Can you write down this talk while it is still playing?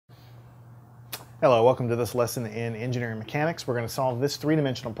Hello, welcome to this lesson in engineering mechanics. We're going to solve this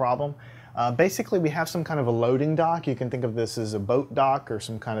three-dimensional problem. Basically, we have some kind of a loading dock. You can think of this as a boat dock or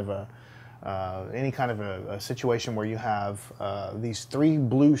some kind of any kind of a situation where you have these three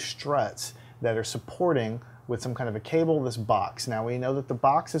blue struts that are supporting with some kind of a cable this box. Now we know that the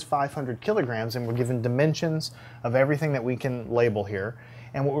box is 500 kilograms and we're given dimensions of everything that we can label here.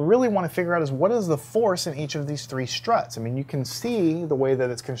 And what we really want to figure out is what is the force in each of these three struts. I mean, you can see the way that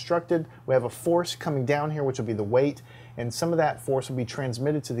it's constructed. We have a force coming down here, which will be the weight, and some of that force will be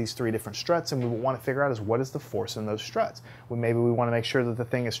transmitted to these three different struts, and we want to figure out is what is the force in those struts. Maybe we want to make sure that the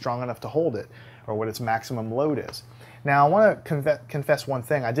thing is strong enough to hold it, or what its maximum load is. Now, I want to confess one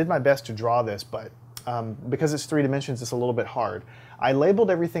thing. I did my best to draw this, but because it's three dimensions, it's a little bit hard. I labeled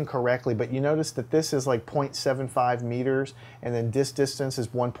everything correctly, but you notice that this is like 0.75 meters, and then this distance is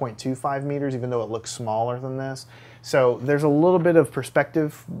 1.25 meters, even though it looks smaller than this. So there's a little bit of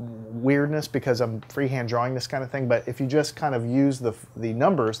perspective weirdness because I'm freehand drawing this kind of thing, but if you just kind of use the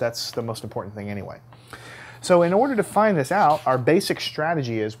numbers, that's the most important thing anyway. So in order to find this out, our basic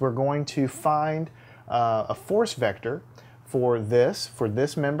strategy is we're going to find a force vector for this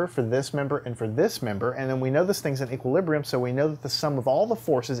member, for this member, and for this member, and then we know this thing's in equilibrium, so we know that the sum of all the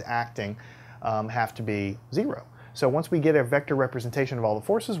forces acting have to be zero. So once we get a vector representation of all the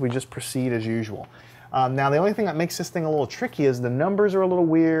forces, we just proceed as usual. Now the only thing that makes this thing a little tricky is the numbers are a little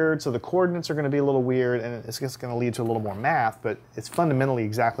weird, so the coordinates are going to be a little weird, and it's just going to lead to a little more math, but it's fundamentally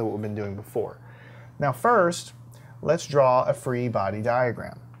exactly what we've been doing before. Now first, let's draw a free body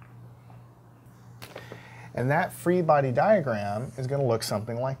diagram. And that free body diagram is going to look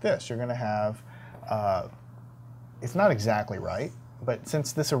something like this. You're going to have, it's not exactly right, but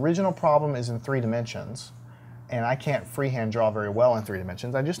since this original problem is in three dimensions, and I can't freehand draw very well in three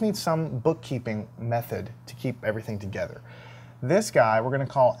dimensions, I just need some bookkeeping method to keep everything together. This guy we're going to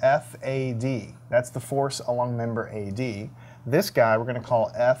call FAD. That's the force along member AD. This guy we're going to call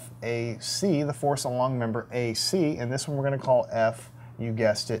FAC, the force along member AC, and this one we're going to call you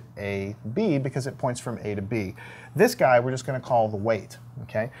guessed it, AB, because it points from A to B. This guy we're just going to call the weight,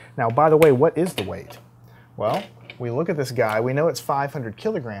 okay? Now, by the way, what is the weight? Well, we look at this guy, we know it's 500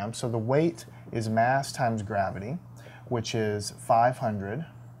 kilograms, so the weight is mass times gravity, which is 500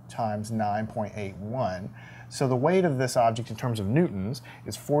 times 9.81. So the weight of this object in terms of newtons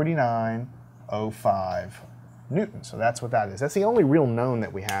is 4905 newtons. So that's what that is. That's the only real known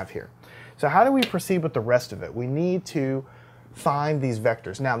that we have here. So how do we proceed with the rest of it? We need to find these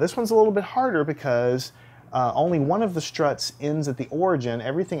vectors. Now this one's a little bit harder because only one of the struts ends at the origin,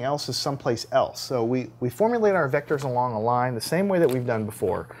 everything else is someplace else. So we formulate our vectors along a line the same way that we've done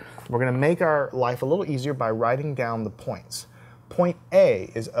before. We're going to make our life a little easier by writing down the points. Point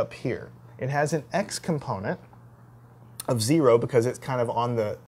A is up here. It has an x component of 0 because it's kind of on the